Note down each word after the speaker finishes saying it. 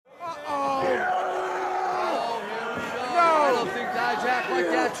Dijak like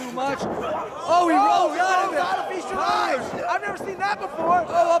that too much. Oh, he rolls out of it. I've never seen that before.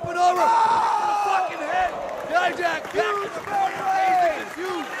 Oh, up and over. The fucking head. Dijak back to the corner.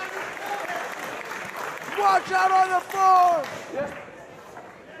 Confused. Watch out on the floor.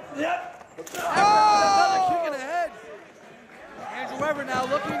 Yep. Another kick in the head. Andrew Everett now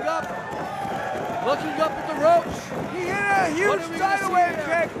looking up at the ropes. He hit a huge tidal-wave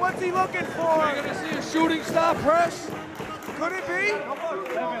kick. What's he looking for? We're going to see a shooting star press. Could it be?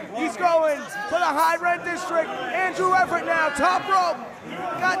 He's going for the high red district. Andrew Everett now, top rope.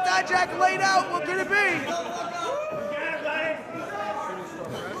 Got Dijak laid out. What could it be?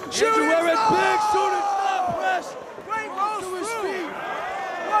 Andrew Everett, big shooting star press. Great rose to his through. feet.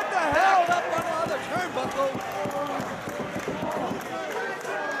 What the hell? Backed up on the other turnbuckle.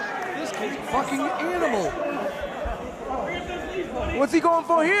 This kid's a fucking animal. What's he going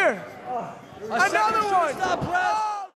for here? Another one.